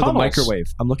actually looking for the tunnels.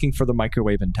 microwave. I'm looking for the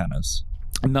microwave antennas.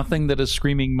 Nothing that is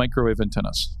screaming microwave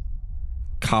antennas.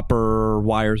 Copper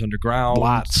wires underground.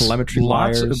 Telemetry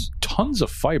lots wires. Tons of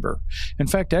fiber. In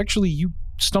fact, actually, you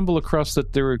stumble across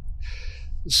that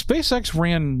SpaceX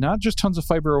ran not just tons of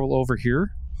fiber all over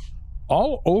here,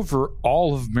 all over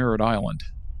all of Merritt Island.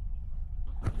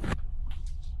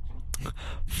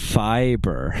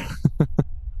 Fiber.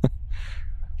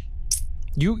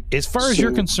 As far as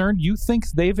you're concerned, you think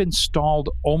they've installed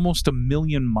almost 1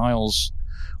 million miles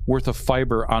worth of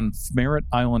fiber on Merritt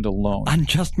Island alone. On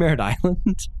just Merritt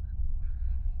Island?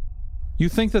 You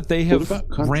think that they have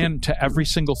ran to every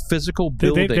single physical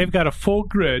building? They've got a full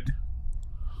grid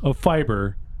of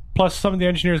fiber Plus, some of the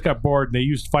engineers got bored and they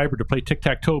used fiber to play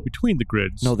tic-tac-toe between the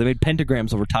grids. No, they made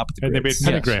pentagrams over top of the and they grids.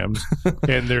 made pentagrams.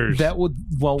 And there's That would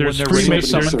when there's there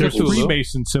there's was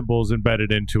Freemason symbols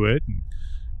embedded into it,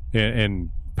 and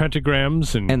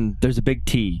pentagrams, And there's a big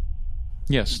T.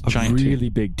 yes, A giant T. really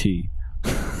big T.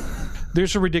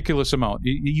 There's a ridiculous amount.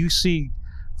 You see,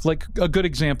 like a good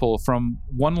example from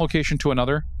one location to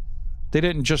another. They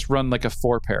didn't just run like a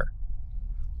 4-pair.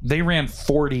 They ran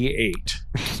 48.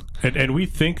 And we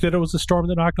think that it was a storm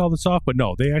that knocked all this off, but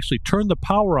no, they actually turned the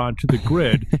power on to the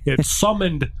grid. It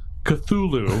summoned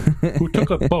Cthulhu, who took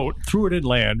a boat, threw it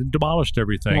inland, and demolished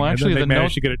everything. Well, actually, and then they the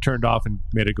managed to get it turned off and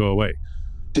made it go away.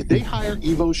 Did they hire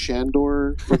Ivo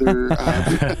Shandor for their?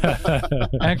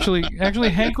 Actually,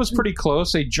 Hank was pretty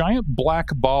close. A giant black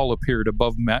ball appeared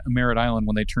above Merritt Island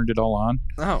when they turned it all on.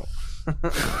 Oh.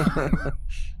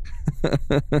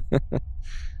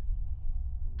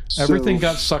 Everything So-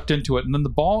 got sucked into it, and then the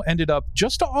ball ended up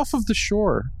just off of the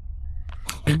shore,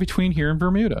 in between here and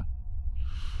Bermuda.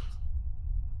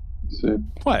 So,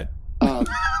 What? the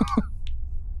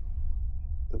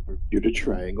Bermuda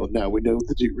Triangle. Now we know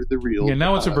the real. Yeah,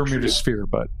 now it's a Bermuda truth. sphere,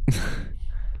 but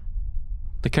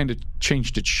they kind of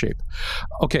changed its shape.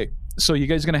 Okay, so you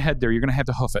guys are going to head there. You're going to have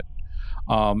to hoof it.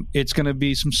 It's going to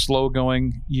be some slow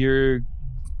going. You're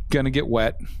going to get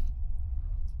wet,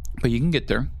 but you can get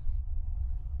there.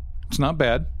 It's not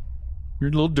bad. You're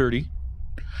a little dirty.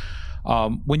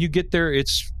 When you get there,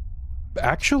 it's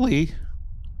actually...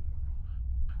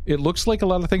 It looks like a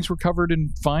lot of things were covered in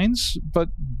fines, but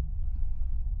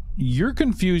you're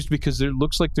confused because it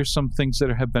looks like there's some things that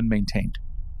have been maintained.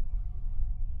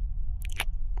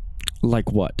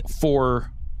 Like what? For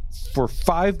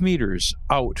 5 meters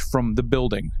out from the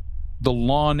building, the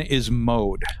lawn is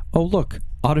mowed. Oh, look.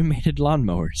 Automated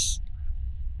lawnmowers.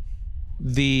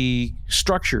 The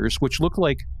structures, which looks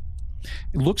like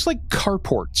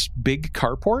carports, big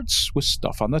carports with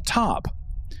stuff on the top.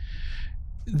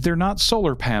 They're not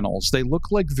solar panels. They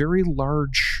look like very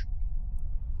large,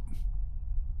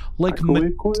 like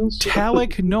Microwave coils?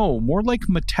 metallic. No, more like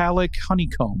metallic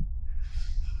honeycomb.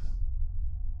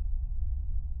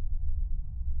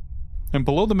 And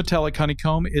below the metallic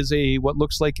honeycomb is what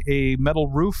looks like a metal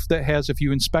roof that has, if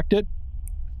you inspect it,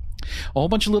 a whole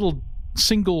bunch of little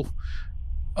single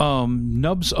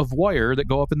nubs of wire that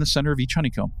go up in the center of each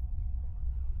honeycomb.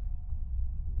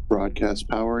 Broadcast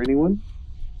power, anyone?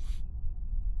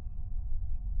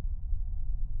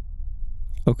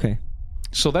 Okay.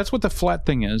 So that's what the flat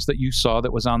thing is that you saw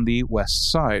that was on the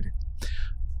west side.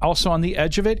 Also on the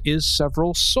edge of it is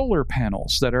several solar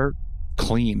panels that are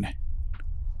clean.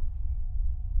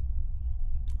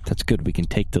 That's good. We can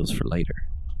take those for later.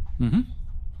 Mm-hmm.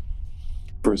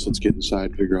 First, let's get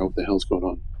inside and figure out what the hell's going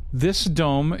on. This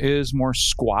dome is more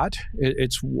squat.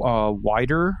 It's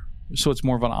wider, so it's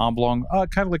more of an oblong,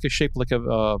 kind of like a shape like a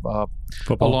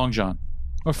Football. long john.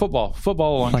 Or football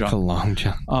long Like john. a long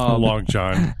john. Long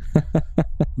John.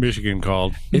 Michigan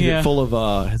called. Is yeah. it full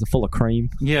of cream?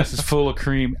 Yes, it's full of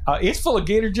cream. It's full of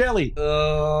gator jelly.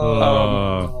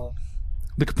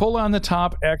 The cupola on the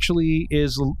top actually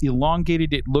is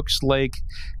elongated. It looks like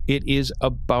it is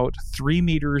about 3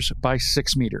 meters by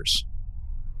 6 meters.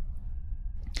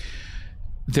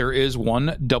 There is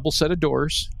one double set of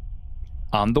doors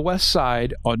on the west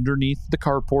side underneath the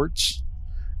carports,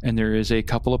 and there is a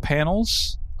couple of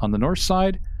panels on the north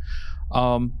side.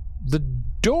 The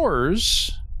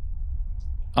doors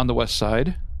on the west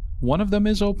side, one of them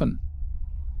is open.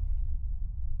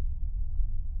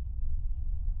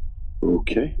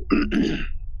 Okay.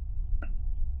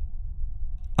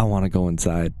 I want to go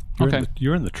inside. Okay.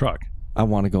 You're in the truck. I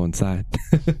want to go inside.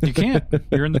 You can't.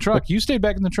 You're in the truck. You stayed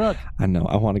back in the truck. I know.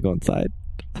 I want to go inside.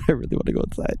 I really want to go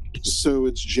inside. So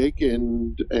it's Jake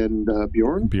and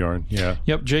Bjorn? Bjorn, yeah.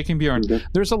 Yep, Jake and Bjorn. Okay.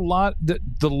 There's a lot that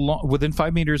within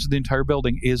 5 meters of the entire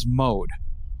building is mowed.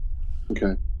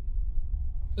 Okay.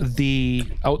 The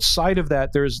outside of that,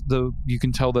 you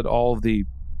can tell that all of the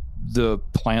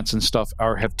plants and stuff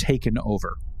have taken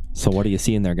over. So what do you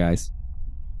see in there, guys?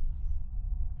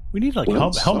 We need like Well,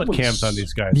 helmet someone's- cams on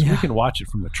these guys so Yeah. we can watch it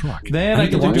from the truck. Then I I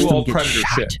need to get to watch do them all get predator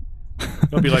shot. shit.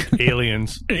 They'll be like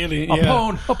aliens.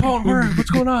 Upon, what's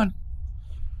going on?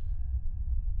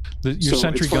 Your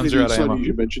sentry it's funny guns are out of ammo.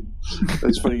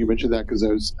 It's funny you mentioned that because I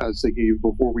was thinking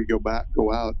before we go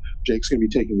out, Jake's going to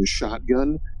be taking the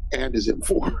shotgun and his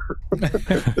M4.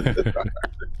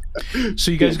 So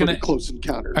you guys Pretty gonna close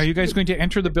encounters. are you guys going to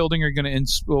enter the building or are you going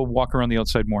to walk around the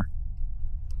outside more?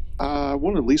 I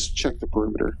want to at least check the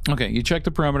perimeter. Okay, you check the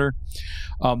perimeter.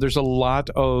 There's a lot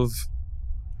of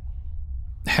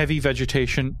heavy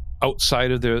vegetation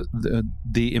outside of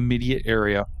the immediate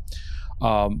area.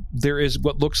 There is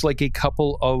what looks like a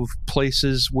couple of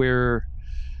places where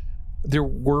there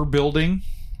were building.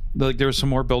 Like there's some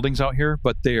more buildings out here,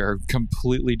 but they are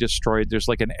completely destroyed. There's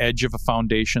like an edge of a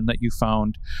foundation that you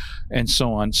found, and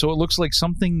so on. So it looks like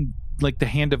something like the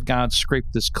hand of God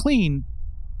scraped this clean.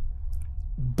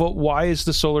 But why is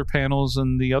the solar panels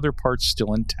and the other parts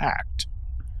still intact?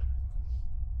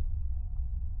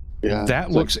 Yeah, that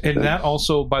looks, and that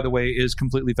also, by the way, is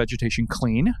completely vegetation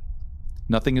clean.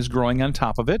 Nothing is growing on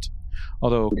top of it.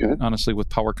 Although, honestly, with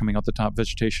power coming out the top,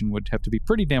 vegetation would have to be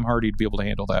pretty damn hardy to be able to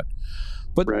handle that.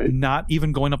 But not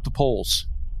even going up the poles.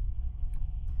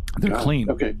 They're clean.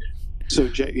 Okay. So,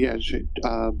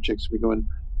 Jake's be going,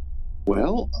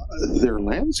 well, their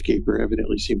landscaper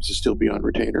evidently seems to still be on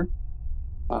retainer.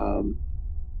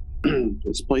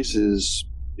 This place is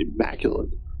immaculate.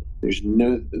 There's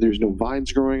no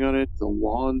vines growing on it. The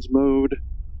lawn's mowed.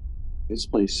 This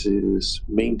place is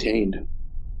maintained.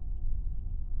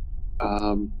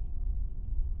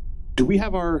 Do we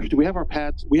have our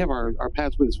pads? We have our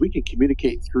pads with us. We can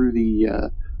communicate through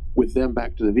the with them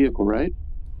back to the vehicle, right?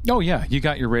 Oh yeah, you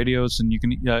got your radios, and you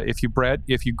can if you grabbed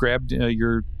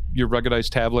your ruggedized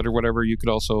tablet or whatever, you could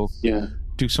also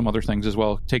do some other things as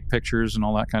well. Take pictures and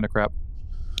all that kind of crap.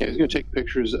 Yeah, he's going to take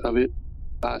pictures of it,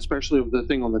 especially of the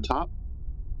thing on the top,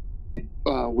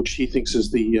 which he thinks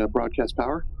is the broadcast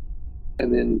power,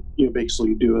 and then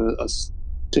basically do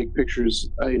take pictures,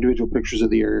 individual pictures of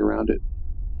the area around it.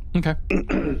 Okay.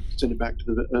 Send it back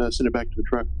to the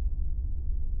truck.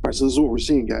 All right, so this is what we're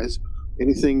seeing, guys.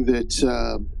 Anything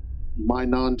that my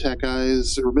non-tech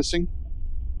eyes are missing?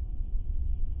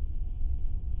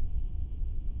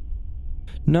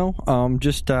 No,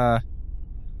 just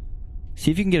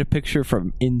see if you can get a picture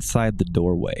from inside the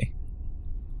doorway.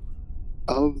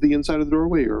 Of the inside of the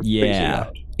doorway, or facing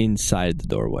out? Inside the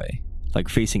doorway, like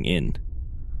facing in.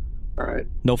 All right.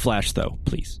 No flash, though,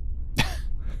 please.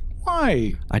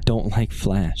 Why? I don't like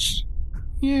flash.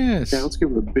 Yes. Yeah, let's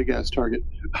give him a big ass target.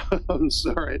 I'm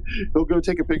sorry. He'll go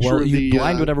take a picture of the.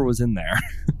 Blind whatever was in there.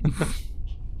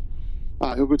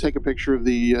 He'll go take a picture of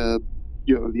the, of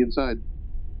the inside.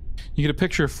 You get a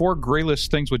picture of 4 grayless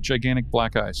things with gigantic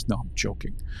black eyes. No, I'm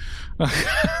joking.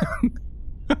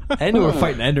 And we're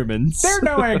fighting Endermans. They're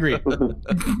no angry.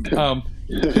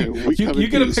 You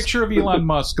get a picture of Elon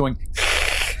Musk going.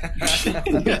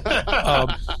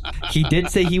 He did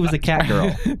say he was a cat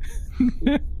girl.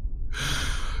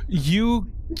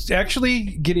 You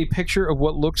actually get a picture of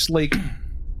what looks like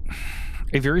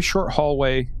a very short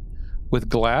hallway with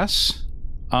glass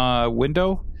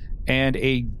window and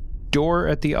a door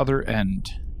at the other end.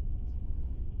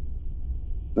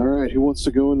 All right, who wants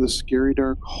to go in the scary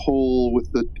dark hole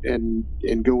with the and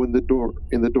go in the door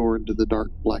into the dark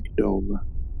black dome?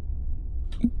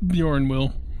 Bjorn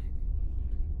will.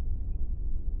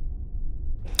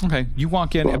 Okay, you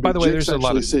walk in. And by the way, there's a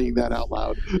lot of saying that out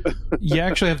loud. You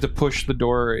actually have to push the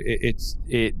door.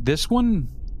 This one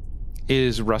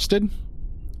is rusted,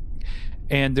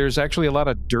 and there's actually a lot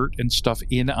of dirt and stuff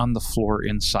on the floor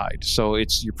inside. So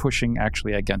you're pushing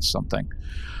actually against something.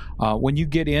 When you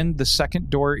get in, the second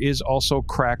door is also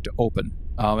cracked open.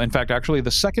 In fact, actually,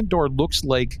 the second door looks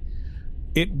like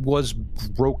it was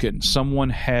broken.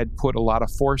 Someone had put a lot of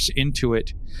force into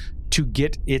it to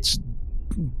get its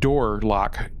door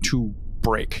lock to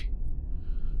break.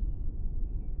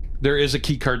 There is a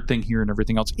key card thing here and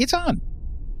everything else. It's on.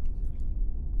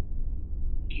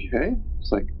 Okay.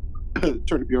 It's like,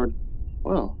 turn to Bjorn.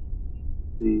 Wow.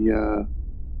 The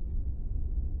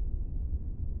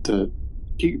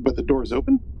key, but the door is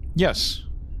open? Yes.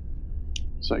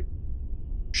 It's like,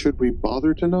 should we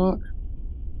bother to knock?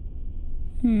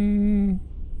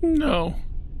 No.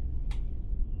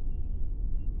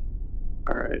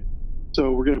 All right.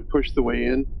 So we're going to push the way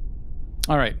in.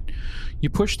 All right. You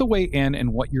push the way in,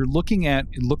 and what you're looking at,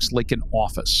 it looks like an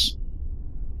office.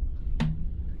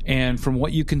 And from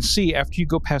what you can see, after you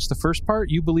go past the first part,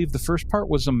 you believe the first part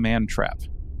was a man trap,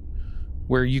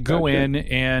 where you go in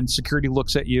and security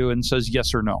looks at you and says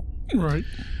yes or no. Right.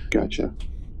 Gotcha.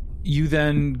 You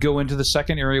then go into the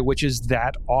second area, which is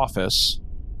that office,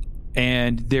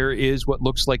 and there is what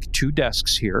looks like 2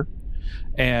 desks here.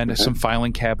 And some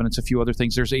filing cabinets, a few other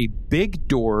things. There's a big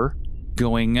door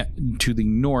going to the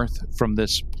north from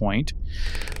this point.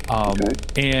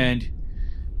 And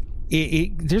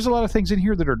there's a lot of things in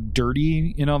here that are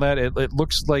dirty, that. It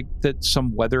looks like that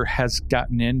some weather has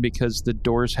gotten in because the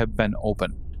doors have been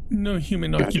open. No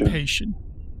human occupation.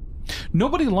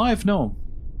 Nobody alive, no.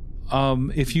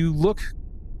 If you look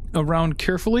around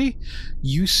carefully,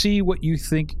 you see what you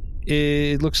think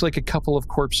it looks like a couple of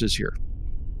corpses here.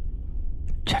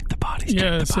 Check the bodies.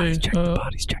 Yeah, check the bodies. Check the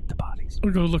bodies. Check the bodies.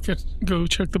 Or go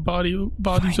check the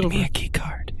bodies Find over. me a key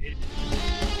card.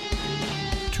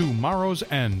 Tomorrow's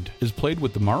End is played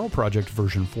with the Morrow Project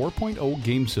version 4.0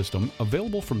 game system,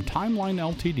 available from Timeline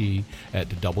Ltd. at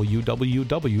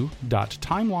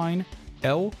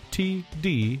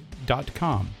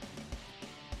www.timelineltd.com.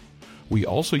 We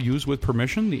also use with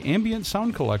permission the ambient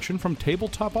sound collection from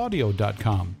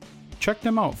tabletopaudio.com. Check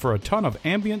them out for a ton of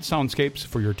ambient soundscapes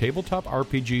for your tabletop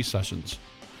RPG sessions.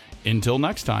 Until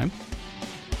next time,